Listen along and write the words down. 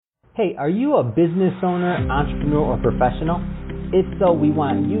Hey, are you a business owner, entrepreneur, or professional? If so, we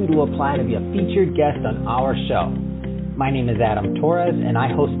want you to apply to be a featured guest on our show. My name is Adam Torres, and I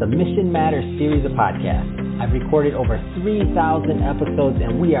host the Mission Matters series of podcasts. I've recorded over 3,000 episodes,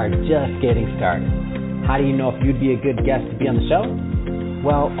 and we are just getting started. How do you know if you'd be a good guest to be on the show?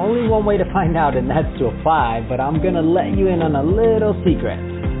 Well, only one way to find out, and that's to apply, but I'm going to let you in on a little secret.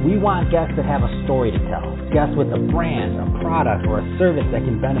 We want guests that have a story to tell, guests with a brand, a product, or a service that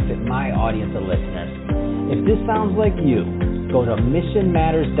can benefit my audience of listeners. If this sounds like you, go to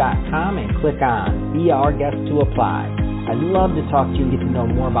missionmatters.com and click on Be Our Guest to apply. I'd love to talk to you and get to know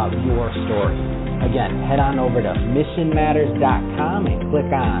more about your story. Again, head on over to missionmatters.com and click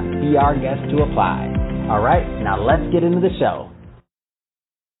on Be Our Guest to apply. All right, now let's get into the show.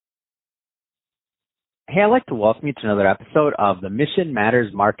 Hey, I'd like to welcome you to another episode of the Mission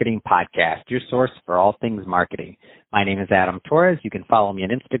Matters Marketing Podcast, your source for all things marketing. My name is Adam Torres. You can follow me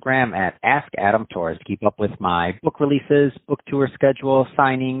on Instagram at AskAdamTorres. Keep up with my book releases, book tour schedule,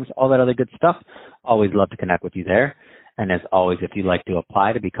 signings, all that other good stuff. Always love to connect with you there. And as always, if you'd like to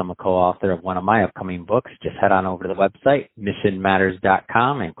apply to become a co-author of one of my upcoming books, just head on over to the website,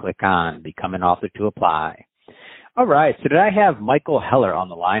 missionmatters.com, and click on Become an Author to apply. All right, so today I have Michael Heller on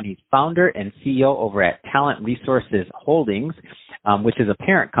the line. He's founder and CEO over at Talent Resources Holdings, which is a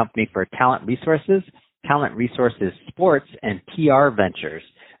parent company for Talent Resources Sports, and PR Ventures.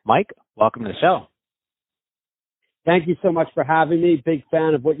 Mike, welcome to the show. Thank you so much for having me. Big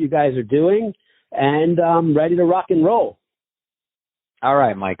fan of what you guys are doing, and I'm ready to rock and roll. All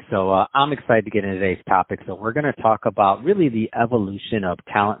right, Mike. So I'm excited to get into today's topic. So we're going to talk about really the evolution of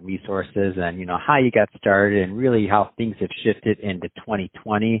talent resources and, how you got started and really how things have shifted into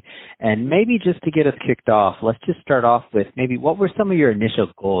 2020. And maybe just to get us kicked off, let's just start off with maybe what were some of your initial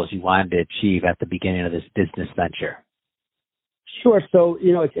goals you wanted to achieve at the beginning of this business venture? Sure. So,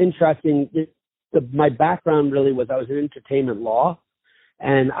 it's interesting. My background really was I was in entertainment law,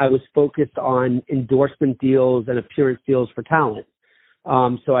 and I was focused on endorsement deals and appearance deals for talent.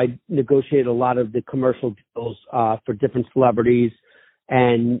 So I negotiated a lot of the commercial deals for different celebrities,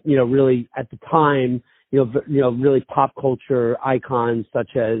 and really at the time, really pop culture icons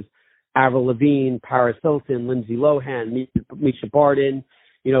such as Avril Lavigne, Paris Hilton, Lindsay Lohan, Misha Barton,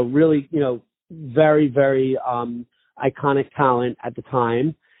 really very very iconic talent at the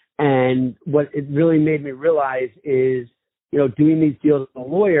time. And what it really made me realize is doing these deals as a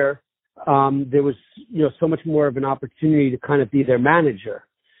lawyer, there was, so much more of an opportunity to kind of be their manager.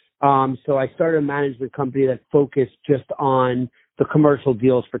 So I started a management company that focused just on the commercial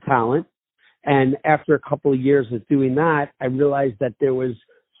deals for talent. And after a couple of years of doing that, I realized that there was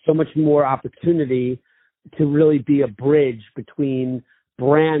so much more opportunity to really be a bridge between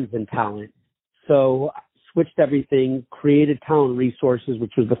brands and talent. So I switched everything, created Talent Resources,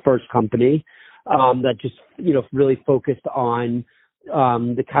 which was the first company that just, really focused on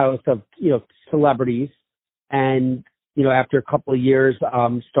the cast of, celebrities. And, after a couple of years,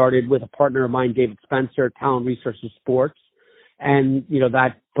 started with a partner of mine, David Spencer, Talent Resources Sports. And,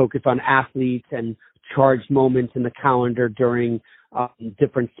 that focused on athletes and charged moments in the calendar during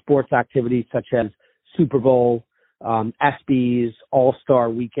different sports activities such as Super Bowl, ESPYs, All-Star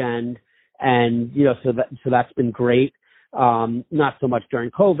Weekend. And, so that's been great. Not so much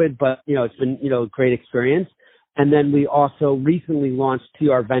during COVID, but, it's been, a great experience. And then we also recently launched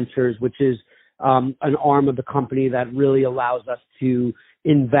PR Ventures, which is an arm of the company that really allows us to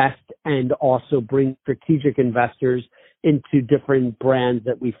invest and also bring strategic investors into different brands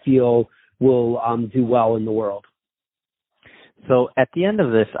that we feel will do well in the world. So at the end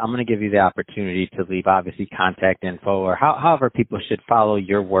of this, I'm going to give you the opportunity to leave, obviously, contact info or however people should follow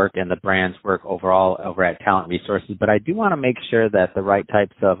your work and the brand's work overall over at Talent Resources. But I do want to make sure that the right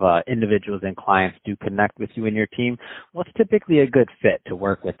types of individuals and clients do connect with you and your team. What's typically a good fit to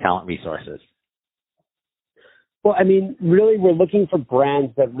work with Talent Resources? Well, really, we're looking for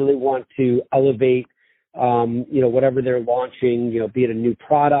brands that really want to elevate, whatever they're launching, be it a new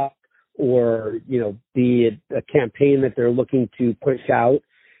product, or, be it a campaign that they're looking to push out.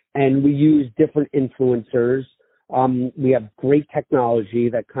 And we use different influencers. We have great technology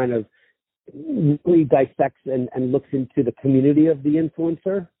that kind of really dissects and looks into the community of the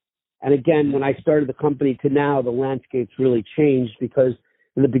influencer. And again, when I started the company to now, the landscape's really changed because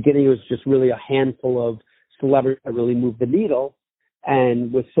in the beginning, it was just really a handful of celebrities that really moved the needle.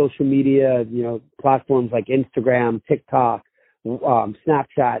 And with social media, platforms like Instagram, TikTok,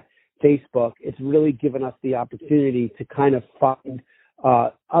 Snapchat, Facebook, it's really given us the opportunity to kind of find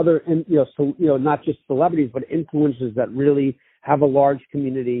other, not just celebrities, but influencers that really have a large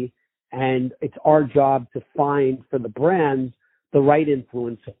community. And it's our job to find for the brands the right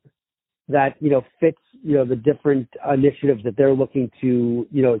influencer that, fits, the different initiatives that they're looking to,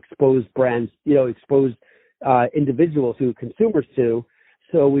 expose brands, expose individuals who consumers to.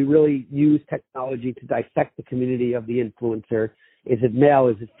 So we really use technology to dissect the community of the influencer. Is it male?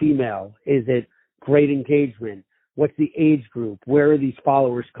 Is it female? Is it great engagement? What's the age group? Where are these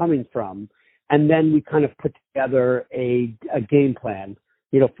followers coming from? And then we kind of put together a game plan,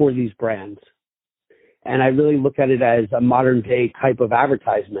 for these brands. And I really look at it as a modern day type of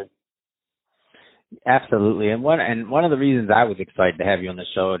advertisement. Absolutely. And one of the reasons I was excited to have you on the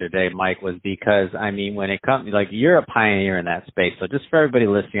show today, Mike, was because, when it comes, you're a pioneer in that space. So just for everybody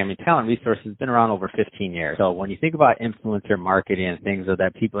listening, Talent Resources has been around over 15 years. So when you think about influencer marketing and things of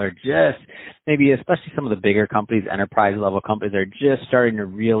that, people are just, maybe especially some of the bigger companies, enterprise level companies, are just starting to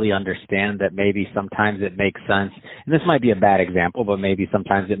really understand that maybe sometimes it makes sense. And this might be a bad example, but maybe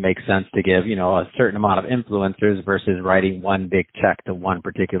sometimes it makes sense to give, a certain amount of influencers versus writing one big check to one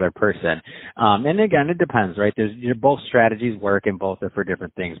particular person. And again, it depends, right? Both strategies work and both are for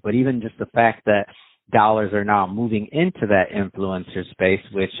different things. But even just the fact that dollars are now moving into that influencer space,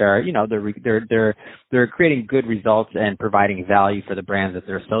 which are, they're creating good results and providing value for the brands that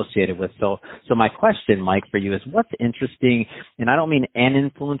they're associated with. So my question, Mike, for you is, what's interesting? And I don't mean an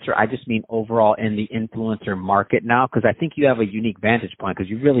influencer, I just mean overall in the influencer market now, because I think you have a unique vantage point because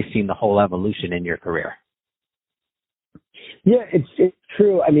you've really seen the whole evolution in your career. Yeah, it's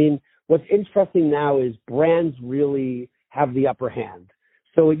true. What's interesting now is brands really have the upper hand.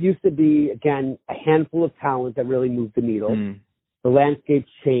 So it used to be, again, a handful of talent that really moved the needle. The landscape's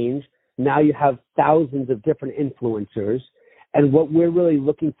changed. Now you have thousands of different influencers. And what we're really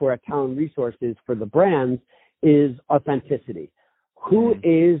looking for at Talent Resources for the brands is authenticity. Who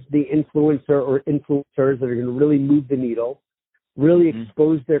is the influencer or influencers that are going to really move the needle, really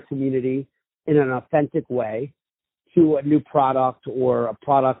expose their community in an authentic way to a new product or a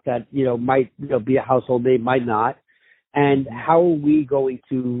product that, might, be a household name, might not. And how are we going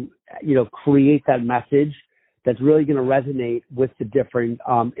to, create that message that's really going to resonate with the different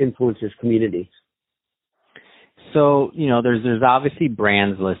influencers communities? So, there's obviously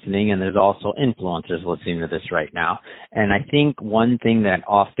brands listening and there's also influencers listening to this right now. And I think one thing that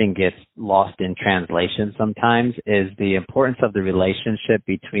often gets lost in translation sometimes is the importance of the relationship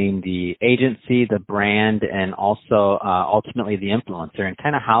between the agency, the brand, and also ultimately the influencer, and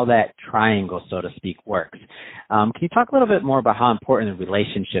kind of how that triangle, so to speak, works. Can you talk a little bit more about how important the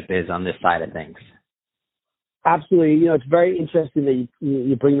relationship is on this side of things? Absolutely. It's very interesting that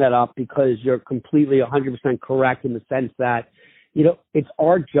you bring that up, because you're completely 100% correct in the sense that, it's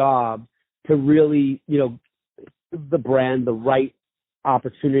our job to really, give the brand the right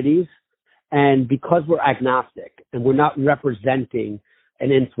opportunities. And because we're agnostic and we're not representing an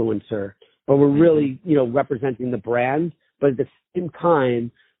influencer, but we're really, representing the brand, but at the same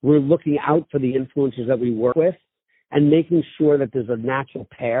time, we're looking out for the influencers that we work with and making sure that there's a natural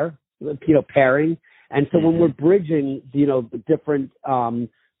pairing. And so when we're bridging, the different,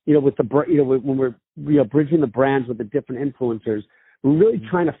 with the, when we're, bridging the brands with the different influencers, we're really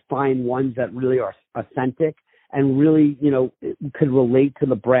trying to find ones that really are authentic and really, could relate to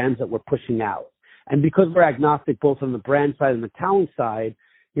the brands that we're pushing out. And because we're agnostic, both on the brand side and the talent side,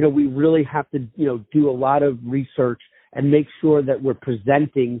 we really have to, do a lot of research and make sure that we're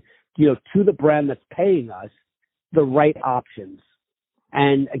presenting, to the brand that's paying us the right options.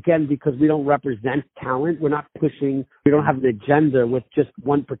 And again, because we don't represent talent, we don't have an agenda with just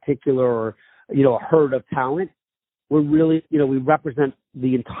one particular or, a herd of talent. We're really, we represent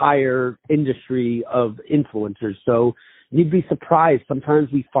the entire industry of influencers. So you'd be surprised. Sometimes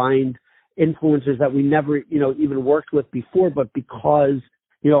we find influencers that we never, even worked with before, but because,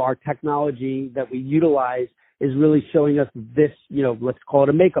 our technology that we utilize is really showing us this, let's call it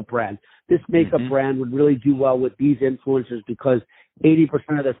a makeup brand. This makeup brand would really do well with these influencers because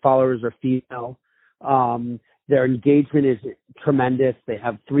 80% of their followers are female. Their engagement is tremendous. They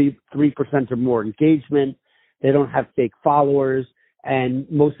have 3% or more engagement. They don't have fake followers. And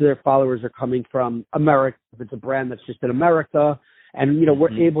most of their followers are coming from America. If it's a brand that's just in America. And,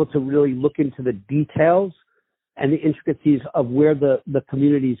 we're able to really look into the details and the intricacies of where the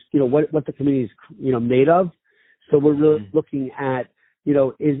communities, what the community is, made of. So we're really looking at,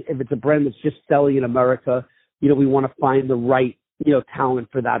 if it's a brand that's just selling in America, we want to find the right, talent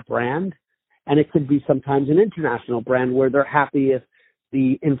for that brand. And it could be sometimes an international brand where they're happy if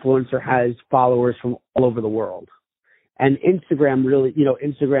the influencer has followers from all over the world. And Instagram really,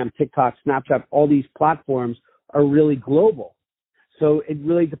 Instagram, TikTok, Snapchat, all these platforms are really global. So it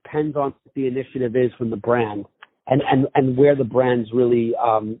really depends on what the initiative is from the brand and where the brand's really,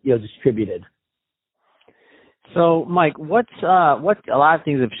 distributed. So, Mike, what a lot of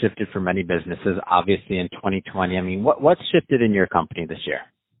things have shifted for many businesses, obviously in 2020. I mean, what's shifted in your company this year?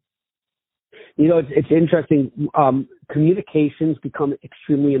 You know, it's interesting. Communications become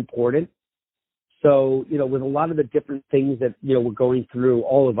extremely important. So, you know, with a lot of the different things that, you know, we're going through,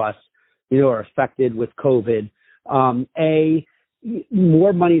 all of us, you know, are affected with COVID.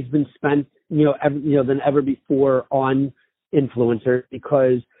 More money's been spent, than ever before on influencers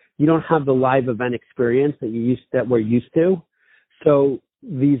because you don't have the live event experience that we're used to. So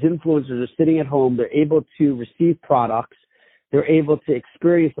these influencers are sitting at home. They're able to receive products. They're able to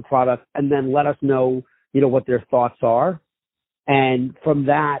experience the product and then let us know, you know, what their thoughts are. And from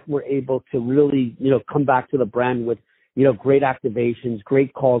that, we're able to really, you know, come back to the brand with, you know, great activations,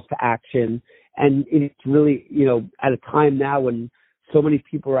 great calls to action. And it's really, you know, at a time now when so many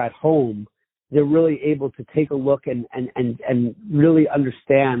people are at home, they're really able to take a look and really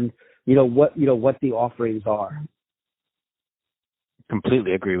understand, you know, what the offerings are.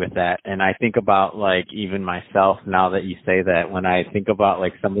 Completely agree with that. And I think about like even myself now that you say that, when I think about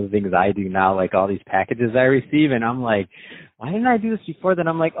like some of the things I do now, like all these packages I receive, and I'm like, why didn't I do this before? Then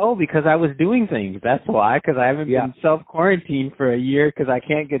I'm like, oh, because I was doing things. That's why, because I haven't been self-quarantined for a year because I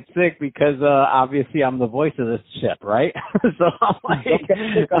can't get sick because obviously I'm the voice of this ship, right? So I'm like,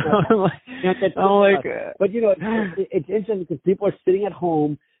 but you know, it's interesting because people are sitting at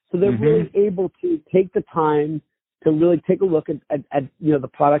home, so they're really able to take the time to really take a look at you know, the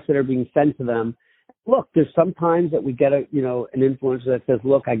products that are being sent to them. Look, there's sometimes that we get an influencer that says,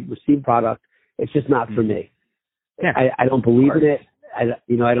 look, I received product. It's just not for me. Yeah. I don't believe in it. I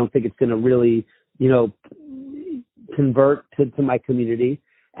don't think it's going to really, you know, convert to my community.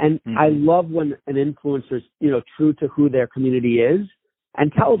 And I love when an influencer is, you know, true to who their community is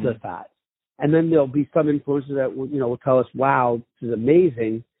and tells us that. And then there'll be some influencers that will tell us, wow, this is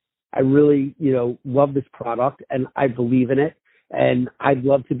amazing. I really, you know, love this product and I believe in it. And I'd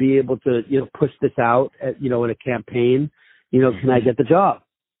love to be able to, you know, push this out, in a campaign. You know, can I get the job?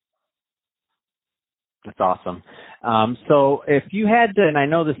 That's awesome. So if you had to, and I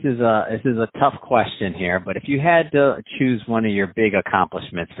know this is a tough question here, but if you had to choose one of your big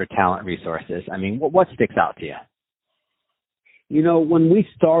accomplishments for Talent Resources, I mean, what sticks out to you? You know, when we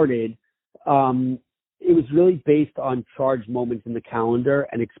started, it was really based on charged moments in the calendar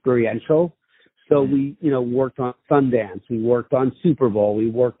and experiential. So we, you know, worked on Sundance, we worked on Super Bowl, we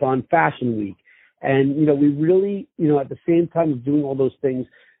worked on Fashion Week. And, you know, we really, you know, at the same time of doing all those things,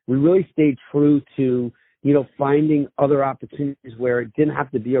 we really stayed true to, you know, finding other opportunities where it didn't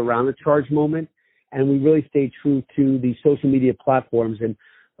have to be around a charged moment. And we really stayed true to the social media platforms. And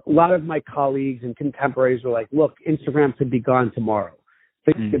a lot of my colleagues and contemporaries were like, look, Instagram could be gone tomorrow.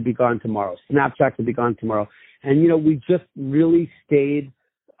 Facebook could be gone tomorrow. Snapchat could be gone tomorrow. And, you know, we just really stayed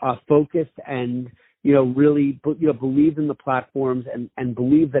focused and, you know, really, believed in the platforms and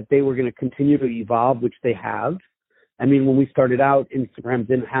believed that they were going to continue to evolve, which they have. I mean, when we started out, Instagram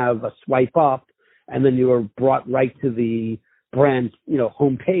didn't have a swipe up and then you were brought right to the brand's, you know,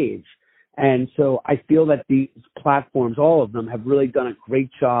 homepage. And so I feel that these platforms, all of them, have really done a great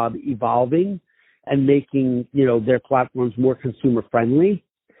job evolving and making, you know, their platforms more consumer friendly.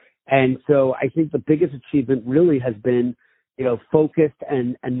 And so I think the biggest achievement really has been, you know, focused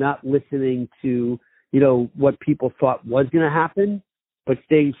and not listening to, you know, what people thought was going to happen, but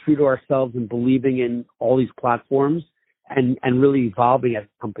staying true to ourselves and believing in all these platforms and really evolving as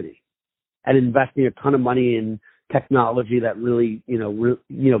a company and investing a ton of money in technology that really,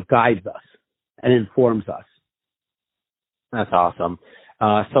 guides us and informs us. That's awesome.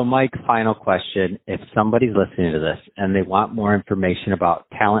 So Mike, final question. If somebody's listening to this and they want more information about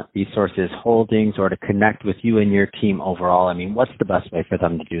Talent Resources Holdings or to connect with you and your team overall, I mean, what's the best way for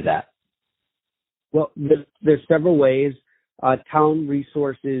them to do that? Well, there's several ways. Talent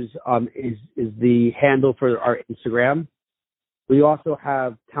Resources is the handle for our Instagram. We also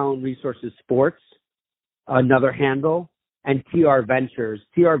have Talent Resources Sports, another handle, and TR Ventures.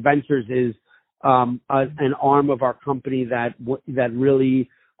 TR Ventures is an arm of our company that really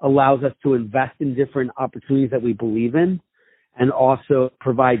allows us to invest in different opportunities that we believe in, and also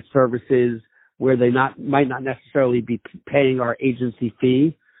provide services where they might not necessarily be paying our agency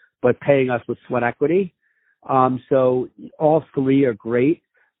fee, but paying us with sweat equity. So all three are great,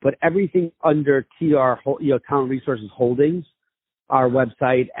 but everything under Talent Resources Holdings, our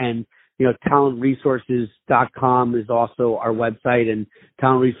website, and talentresources.com is also our website, and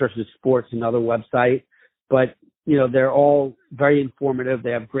Talent Resources Sports, another website. But, they're all very informative.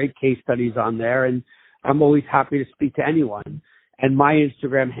 They have great case studies on there, and I'm always happy to speak to anyone. And my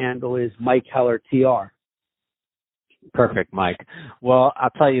Instagram handle is Mike Heller TR. Perfect, Mike. Well, I'll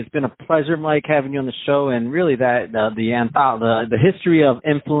tell you, it's been a pleasure, Mike, having you on the show, and really that the history of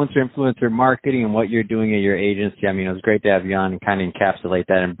influencer marketing and what you're doing at your agency. I mean, it was great to have you on and kind of encapsulate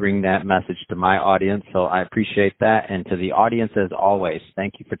that and bring that message to my audience. So I appreciate that, and to the audience as always,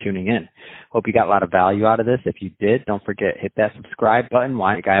 thank you for tuning in. Hope you got a lot of value out of this. If you did, don't forget, hit that subscribe button.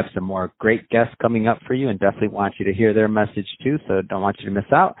 Mike, I have some more great guests coming up for you, and definitely want you to hear their message too. So don't want you to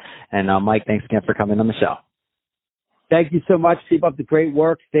miss out. And Mike, thanks again for coming on the show. Thank you so much. Keep up the great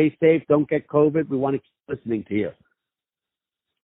work. Stay safe. Don't get COVID. We want to keep listening to you.